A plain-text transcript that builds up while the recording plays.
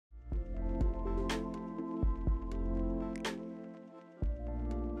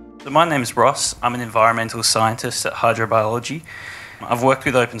So my name is Ross. I'm an environmental scientist at Hydrobiology. I've worked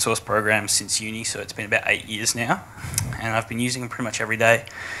with open source programs since uni, so it's been about 8 years now, and I've been using them pretty much every day.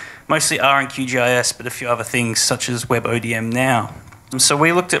 Mostly R and QGIS, but a few other things such as WebODM now. So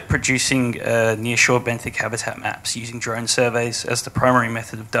we looked at producing nearshore benthic habitat maps using drone surveys as the primary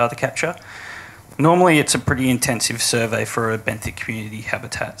method of data capture. Normally it's a pretty intensive survey for a benthic community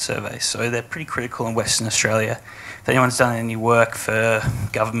habitat survey, so they're pretty critical in Western Australia. If anyone's done any work for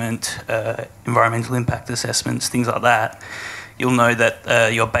government, environmental impact assessments, things like that, you'll know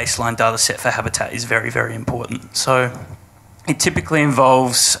that your baseline data set for habitat is very, very important. So it typically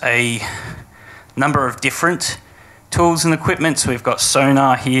involves a number of different tools and equipment. So we've got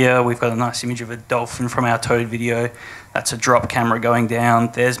sonar here, we've got a nice image of a dolphin from our towed video. That's a drop camera going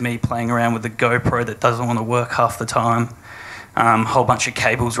down. There's me playing around with a GoPro that doesn't want to work half the time. Whole bunch of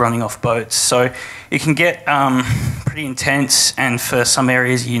cables running off boats. So it can get pretty intense, and for some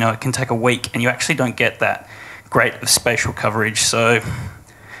areas, you know, it can take a week and you actually don't get that great of spatial coverage. So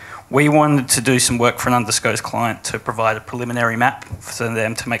we wanted to do some work for an undisclosed client to provide a preliminary map for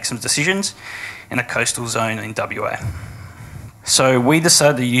them to make some decisions in a coastal zone in WA. So we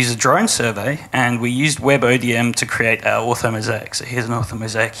decided to use a drone survey, and we used WebODM to create our Orthomosaics. So here's an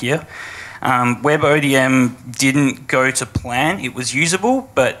Orthomosaic here. WebODM didn't go to plan. It was usable,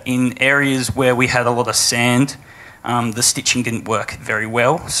 but in areas where we had a lot of sand, the stitching didn't work very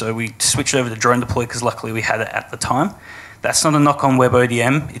well. So we switched over to drone deploy because luckily we had it at the time. That's not a knock on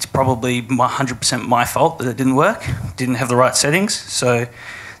WebODM. It's probably 100% my fault that it didn't work. Didn't have the right settings, so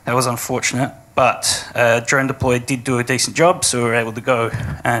that was unfortunate. But drone deploy did do a decent job, so we were able to go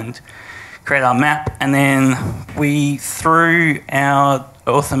and create our map. And then we threw our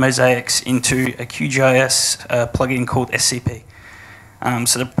Orthomosaics into a QGIS plugin called SCP.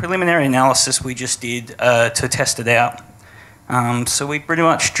 So the preliminary analysis we just did to test it out. So we pretty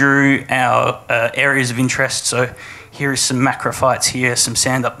much drew our areas of interest. So here is some macrophytes here, some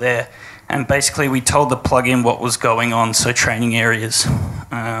sand up there. And basically we told the plugin what was going on, so training areas.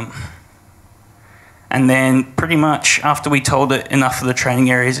 And then pretty much after we told it enough of the training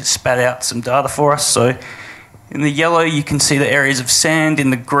areas, it spat out some data for us. So in the yellow, you can see the areas of sand. In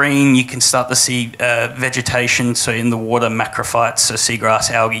the green, you can start to see vegetation. So in the water, macrophytes, so seagrass,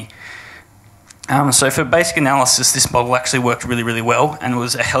 algae. So for basic analysis, this model actually worked really, really well, and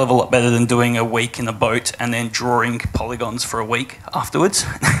was a hell of a lot better than doing a week in a boat and then drawing polygons for a week afterwards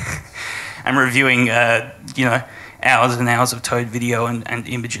and reviewing, you know, hours and hours of towed video and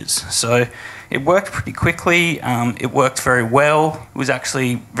images. So it worked pretty quickly. It worked very well. It was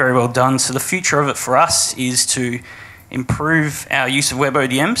actually very well done. So the future of it for us is to improve our use of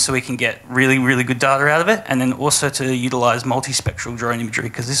WebODM so we can get really, really good data out of it, and then also to utilise multispectral drone imagery,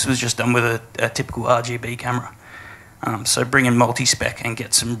 because this was just done with a typical RGB camera. So bring in multi-spec and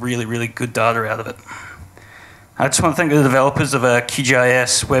get some really, really good data out of it. I just want to thank the developers of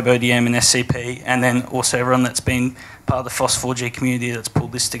QGIS, WebODM and SCP, and then also everyone that's been part of the FOSS4G community that's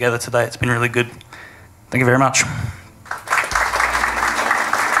pulled this together today. It's been really good. Thank you very much.